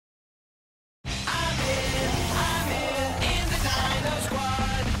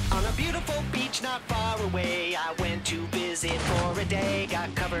was it for a day?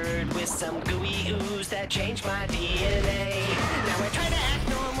 Got covered with some gooey ooze that changed my DNA. Now I try to act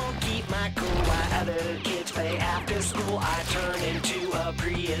normal, keep my cool while other kids play after school. I turn into a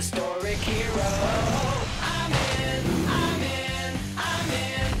prehistoric hero. I'm in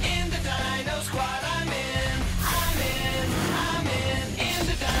the Dino Squad. I'm in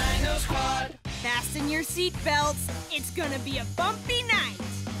the Dino Squad. Fasten your seatbelts. It's gonna be a bumpy night.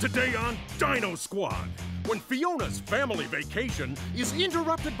 Today on Dino Squad, when Fiona's family vacation is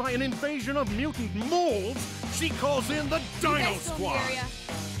interrupted by an invasion of mutant moles, she calls in the Dino Squad.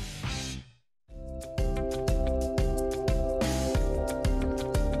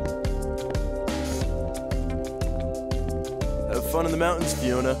 Have fun in the mountains,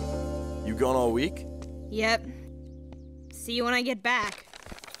 Fiona. You gone all week? Yep. See you when I get back.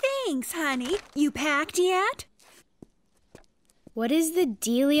 Thanks, honey. You packed yet? What is the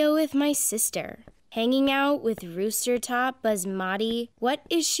dealio with my sister? Hanging out with Rooster Top, Basmati? What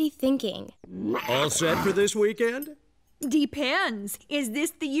is she thinking? All set for this weekend? Depends. Is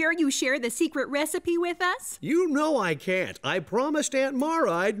this the year you share the secret recipe with us? You know I can't. I promised Aunt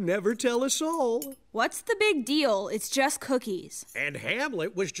Mara I'd never tell a soul. What's the big deal? It's just cookies. And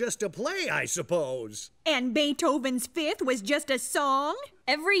Hamlet was just a play, I suppose. And Beethoven's Fifth was just a song?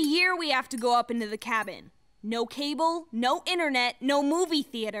 Every year we have to go up into the cabin. No cable, no internet, no movie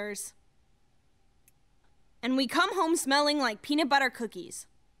theaters. And we come home smelling like peanut butter cookies.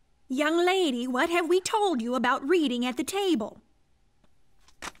 Young lady, what have we told you about reading at the table?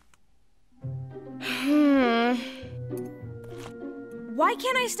 Why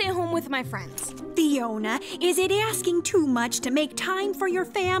can't I stay home with my friends? Fiona, is it asking too much to make time for your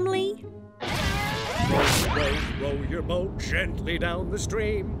family? Row, row your boat gently down the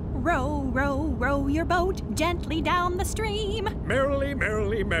stream. Row, row, row your boat gently down the stream. Merrily,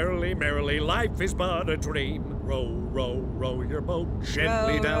 merrily, merrily, merrily, life is but a dream. Row, row, row your boat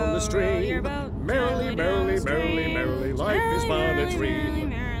gently down the stream. Merrily, merrily, merrily, merrily, life is but a dream.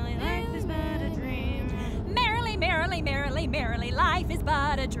 Merrily, life is but a dream. Merrily, merrily, merrily, merrily, life is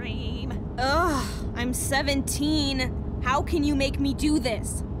but a dream. Ugh, I'm 17. How can you make me do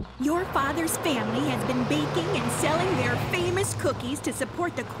this? Your father's family has been baking and selling their famous cookies to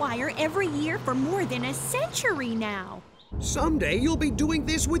support the choir every year for more than a century now. Someday you'll be doing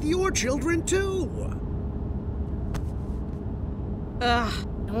this with your children, too. Ugh,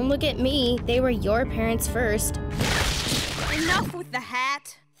 don't look at me. They were your parents first. Enough with the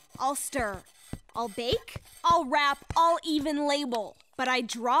hat. I'll stir. I'll bake. I'll wrap. I'll even label. But I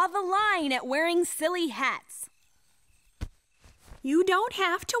draw the line at wearing silly hats. You don't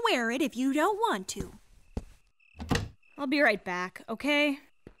have to wear it if you don't want to. I'll be right back, okay?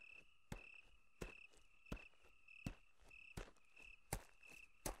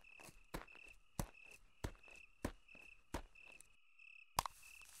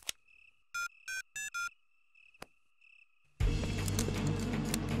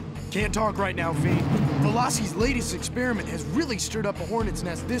 Can't talk right now, Fee. Veloci's latest experiment has really stirred up a hornet's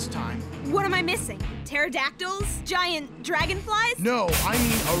nest this time. What am I missing? Pterodactyls? Giant dragonflies? No, I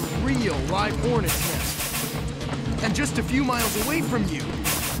mean a real live hornet's nest. And just a few miles away from you.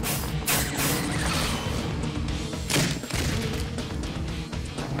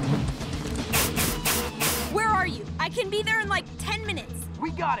 Where are you? I can be there in like 10 minutes.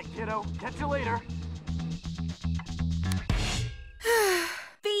 We got it, kiddo. Catch you later.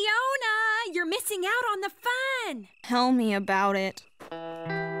 Fiona, you're missing out on the fun. Tell me about it.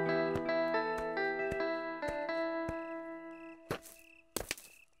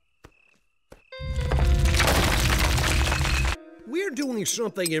 We're doing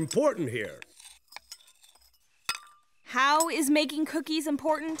something important here. How is making cookies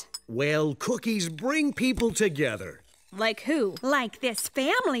important? Well, cookies bring people together. Like who? Like this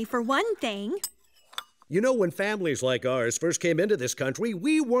family, for one thing. You know, when families like ours first came into this country,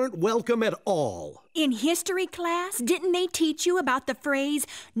 we weren't welcome at all. In history class, didn't they teach you about the phrase,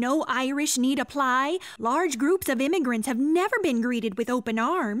 no Irish need apply? Large groups of immigrants have never been greeted with open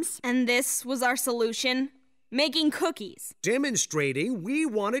arms. And this was our solution? Making cookies. Demonstrating we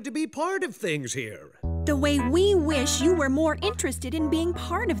wanted to be part of things here. The way we wish you were more interested in being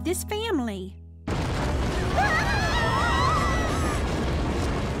part of this family.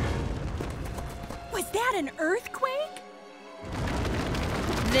 Was that an earthquake?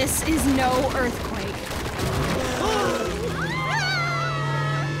 This is no earthquake.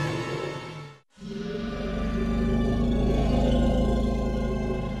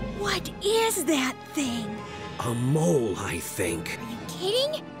 What is that thing? A mole, I think. Are you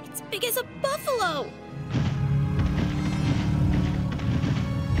kidding? It's big as a buffalo.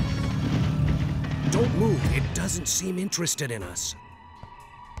 Don't move. It doesn't seem interested in us.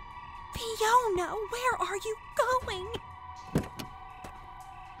 Fiona, where are you going?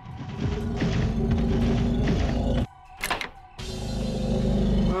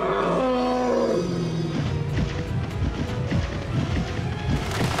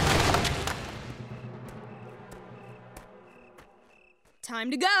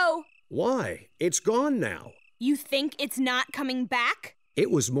 Time to go. Why? It's gone now. You think it's not coming back? It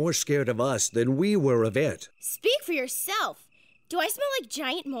was more scared of us than we were of it. Speak for yourself. Do I smell like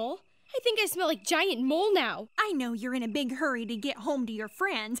giant mole? I think I smell like giant mole now. I know you're in a big hurry to get home to your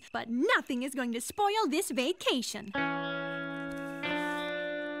friends, but nothing is going to spoil this vacation.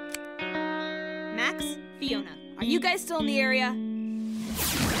 Max, Fiona, are you guys still in the area?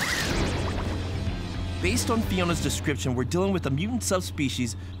 Based on Fiona's description, we're dealing with a mutant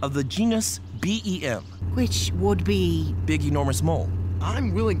subspecies of the genus BEM. Which would be? Big enormous mole.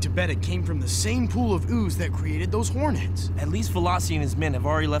 I'm willing to bet it came from the same pool of ooze that created those hornets. At least Veloci and his men have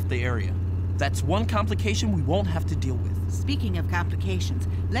already left the area. That's one complication we won't have to deal with. Speaking of complications,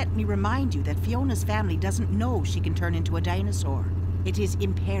 let me remind you that Fiona's family doesn't know she can turn into a dinosaur. It is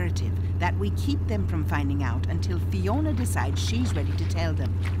imperative that we keep them from finding out until Fiona decides she's ready to tell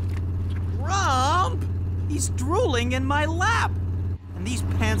them. Rump! He's drooling in my lap! And these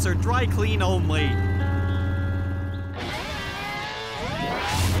pants are dry clean only.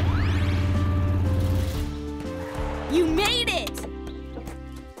 You made it!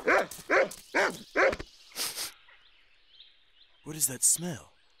 What is that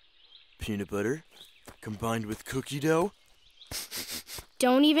smell? Peanut butter? Combined with cookie dough?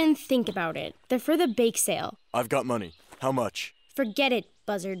 Don't even think about it. They're for the bake sale. I've got money. How much? Forget it,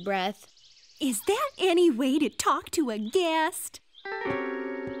 buzzard breath. Is that any way to talk to a guest?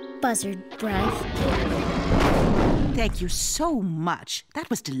 Buzzard breath. Thank you so much. That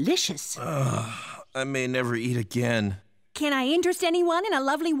was delicious. I may never eat again. Can I interest anyone in a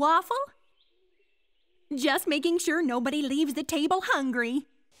lovely waffle? Just making sure nobody leaves the table hungry.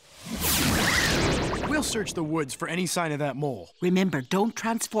 We'll search the woods for any sign of that mole. Remember, don't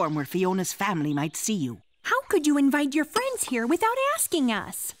transform where Fiona's family might see you. How could you invite your friends here without asking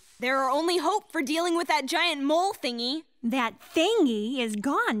us? There are only hope for dealing with that giant mole thingy. That thingy is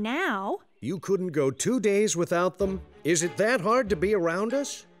gone now. You couldn't go 2 days without them? Is it that hard to be around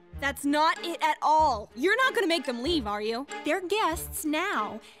us? That's not it at all. You're not gonna make them leave, are you? They're guests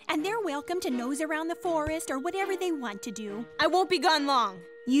now, and they're welcome to nose around the forest or whatever they want to do. I won't be gone long.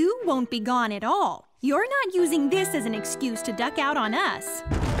 You won't be gone at all. You're not using this as an excuse to duck out on us.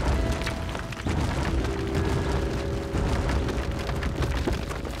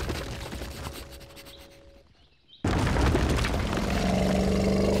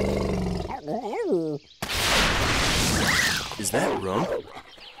 Is that rump?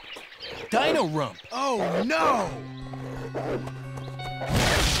 Dino rump! Oh, no!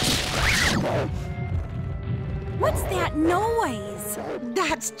 What's that noise?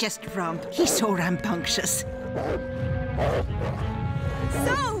 That's just Rump. He's so rambunctious.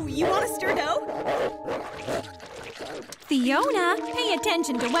 So, you want to stir dough? Fiona, pay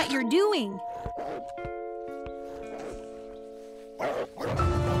attention to what you're doing.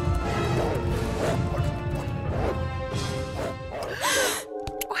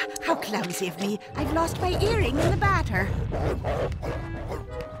 How clumsy of me. I've lost my earring in the batter.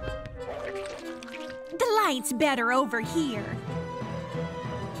 The light's better over here.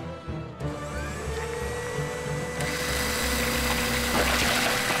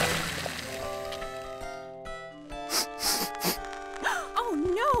 Oh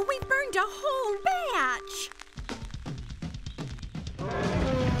no, we burned a whole batch.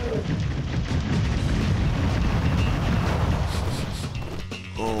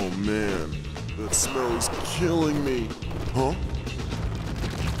 Oh man, that smell is killing me. Huh?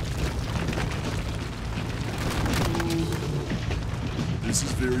 This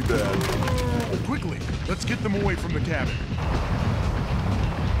is very bad. Quickly, let's get them away from the cabin.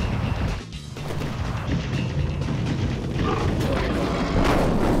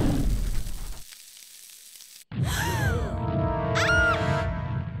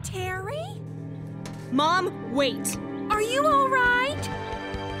 Terry? Mom, wait. Are you all right?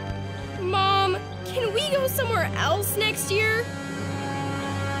 Mom, can we go somewhere else next year?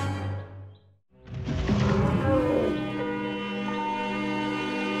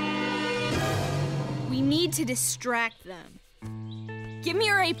 We need to distract them. Give me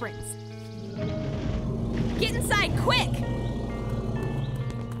your aprons. Get inside, quick!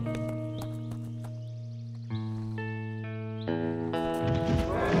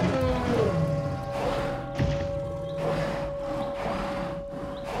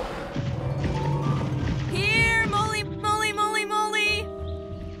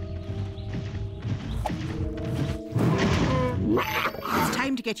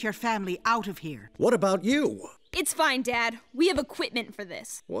 time to get your family out of here. What about you? It's fine, Dad. We have equipment for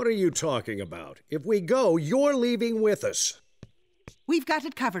this. What are you talking about? If we go, you're leaving with us. We've got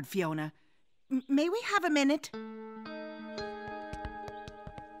it covered, Fiona. May we have a minute?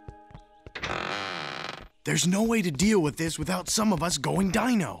 There's no way to deal with this without some of us going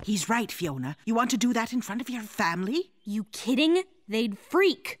dino. He's right, Fiona. You want to do that in front of your family? You kidding? They'd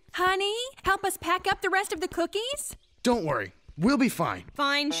freak. Honey, help us pack up the rest of the cookies? Don't worry, we'll be fine.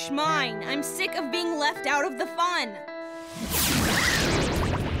 Fine schmine. I'm sick of being left out of the fun.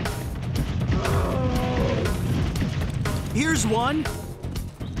 Here's one.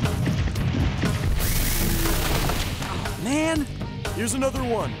 Oh, man. Here's another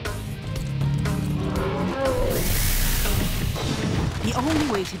one. The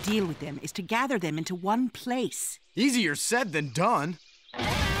only way to deal with them is to gather them into one place. Easier said than done.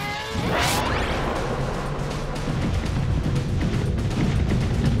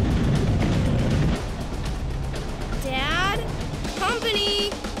 Dad?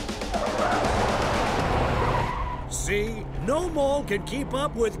 Company! See? No mole can keep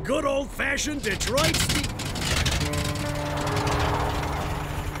up with good old-fashioned Detroit speed.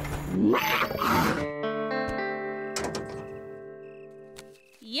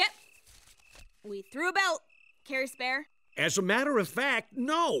 Yep. We threw a belt. Carry spare? As a matter of fact,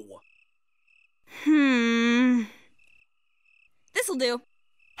 no. This'll do.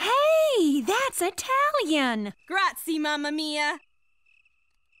 Hey, that's Italian. Grazie, mamma mia.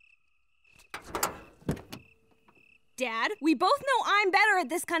 Dad, we both know I'm better at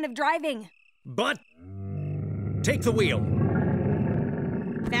this kind of driving. But take the wheel.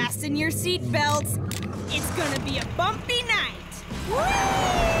 Fasten your seatbelts. It's gonna be a bumpy night.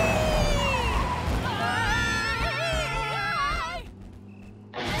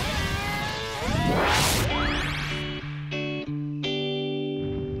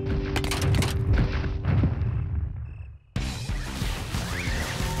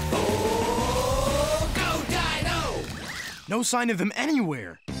 No sign of them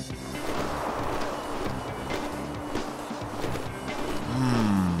anywhere.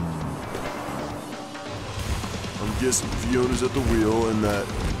 I'm guessing Fiona's at the wheel and that...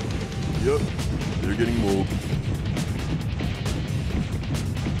 Yep, they're getting mauled.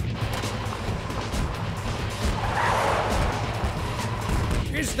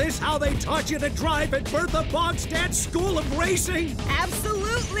 Is this how they taught you to drive at Bertha Bogstad's School of Racing?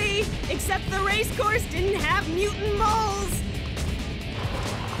 Absolutely! Except the race course didn't have mutant moles.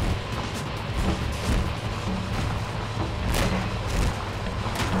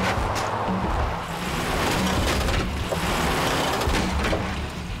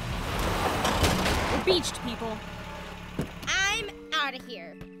 We're beached, people. I'm out of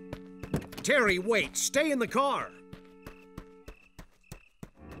here. Terry, wait. Stay in the car.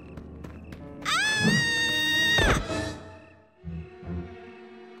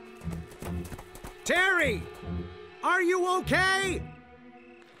 Terry! Are you okay?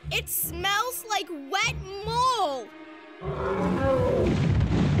 It smells like wet mole.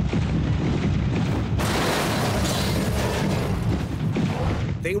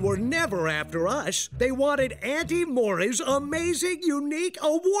 They were never after us. They wanted Auntie Maury's amazing, unique,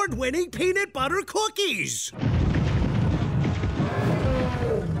 award-winning peanut butter cookies.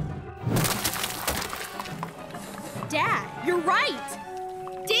 Dad, you're right.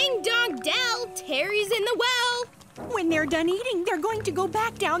 Ding dong dell, Terry's in the well. When they're done eating, they're going to go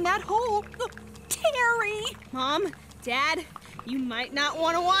back down that hole. Terry! Mom, Dad, you might not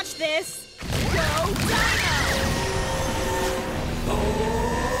want to watch this. Go Dino! Go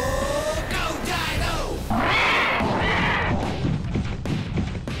Dino!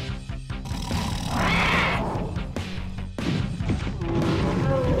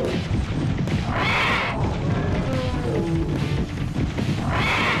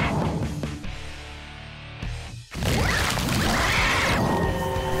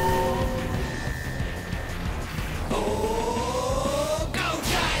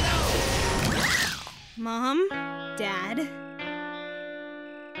 Mom, Dad,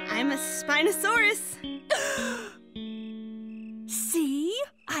 I'm a Spinosaurus. See?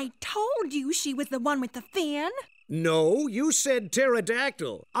 I told you she was the one with the fin. No, you said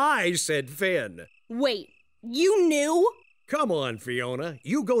pterodactyl. I said fin. Wait, you knew? Come on, Fiona.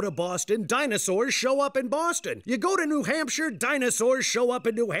 You go to Boston, dinosaurs show up in Boston. You go to New Hampshire, dinosaurs show up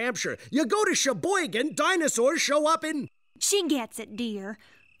in New Hampshire. You go to Sheboygan, dinosaurs show up in... She gets it, dear.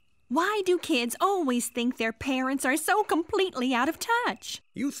 Why do kids always think their parents are so completely out of touch?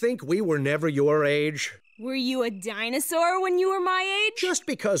 You think we were never your age? Were you a dinosaur when you were my age? Just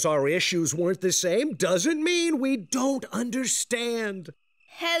because our issues weren't the same doesn't mean we don't understand.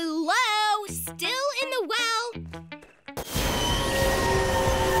 Hello? Still in the well?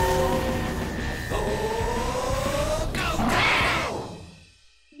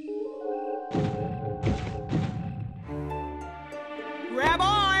 Grab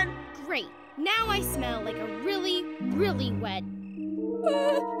on! Great. Now I smell like a really, really wet.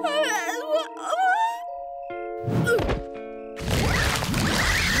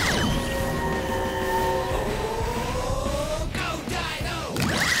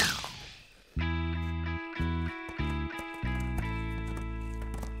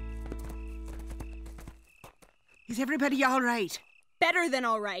 Is everybody all right? Better than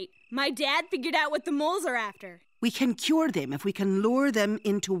all right. My dad figured out what the moles are after. We can cure them if we can lure them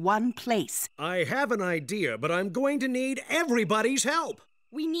into one place. I have an idea, but I'm going to need everybody's help.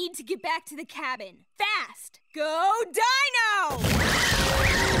 We need to get back to the cabin. Fast! Go Dino!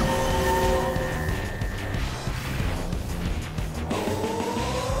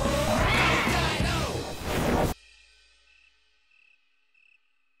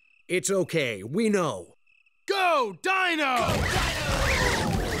 It's okay, we know. Go, Dino! Go Dino!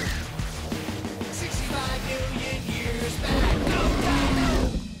 65 million years back. Go Dino!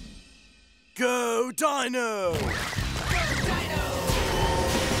 Go, Dino! Go Dino!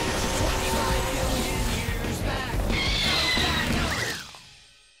 25 million years back.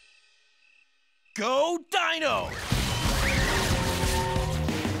 Go Dino! Go, Dino!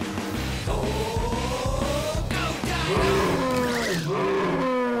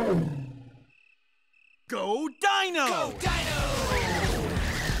 Go Dino! Go, Dino! Go Dino!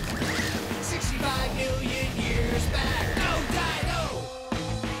 65 million years back. Go Dino!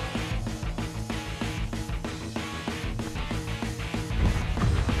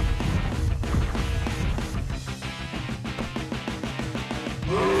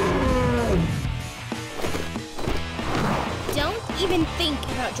 Don't even think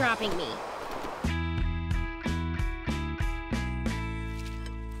about dropping me.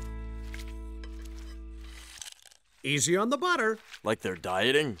 Easy on the butter. Like they're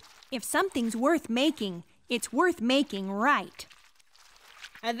dieting? If something's worth making, it's worth making right.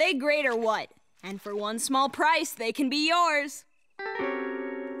 Are they great or what? And for one small price, they can be yours.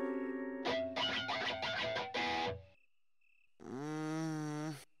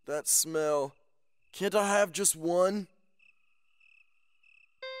 That smell. Can't I have just one?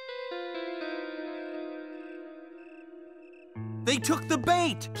 They took the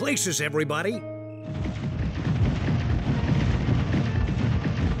bait! Places, everybody.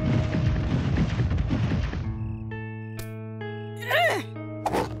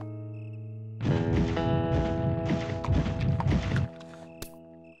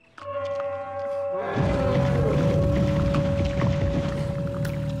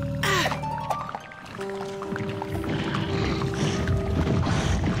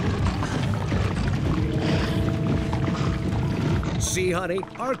 See, honey,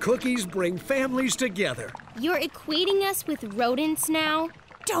 our cookies bring families together. You're equating us with rodents now?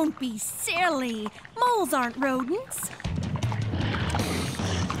 Don't be silly. Moles aren't rodents.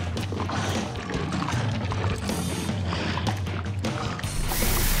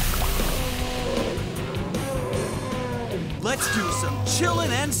 Let's do some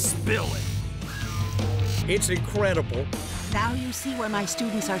chillin' and spillin'. It's incredible. Now you see why my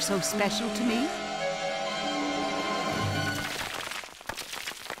students are so special to me?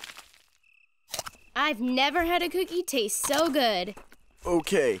 I've never had a cookie taste so good.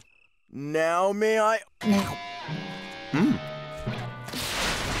 Okay, now may I? Now.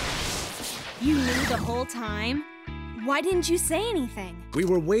 You knew the whole time? Why didn't you say anything? We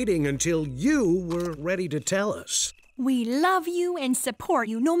were waiting until you were ready to tell us. We love you and support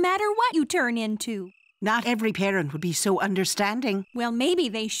you no matter what you turn into. Not every parent would be so understanding. Well, maybe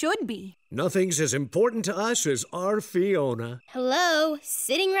they should be. Nothing's as important to us as our Fiona. Hello,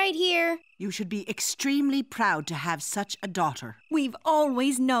 sitting right here. You should be extremely proud to have such a daughter. We've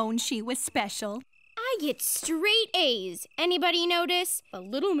always known she was special. I get straight A's. Anybody notice? But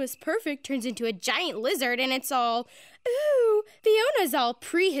Little Miss Perfect turns into a giant lizard and it's all, ooh, Fiona's all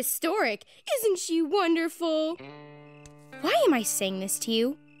prehistoric. Isn't she wonderful? Why am I saying this to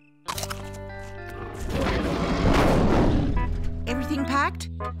you? Everything packed?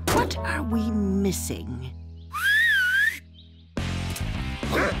 What are we missing?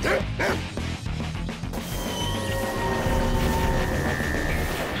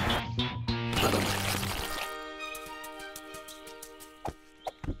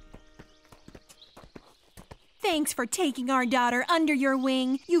 Thanks for taking our daughter under your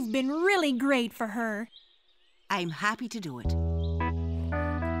wing. You've been really great for her. I'm happy to do it.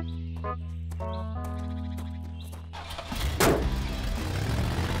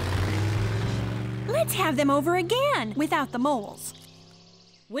 Let's have them over again, without the moles.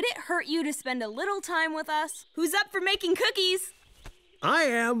 Would it hurt you to spend a little time with us? Who's up for making cookies? I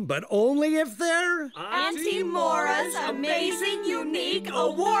am, but only if they're... Auntie Mora's amazing, unique,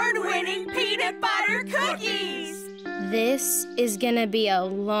 award-winning peanut butter cookies! This is gonna be a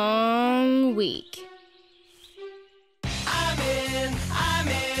long week. I'm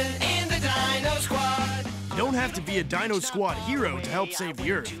in the Dino Squad. You don't have to be a Dino Squad hero to help save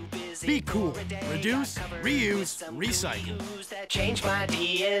the Earth. Be cool. Reduce, reuse, recycle. That changed my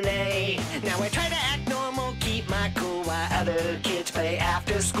DNA. Now I try to act normal, keep my cool while other kids play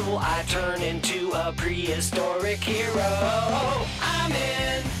after school. I turn into a prehistoric hero. I'm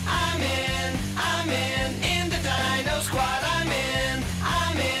in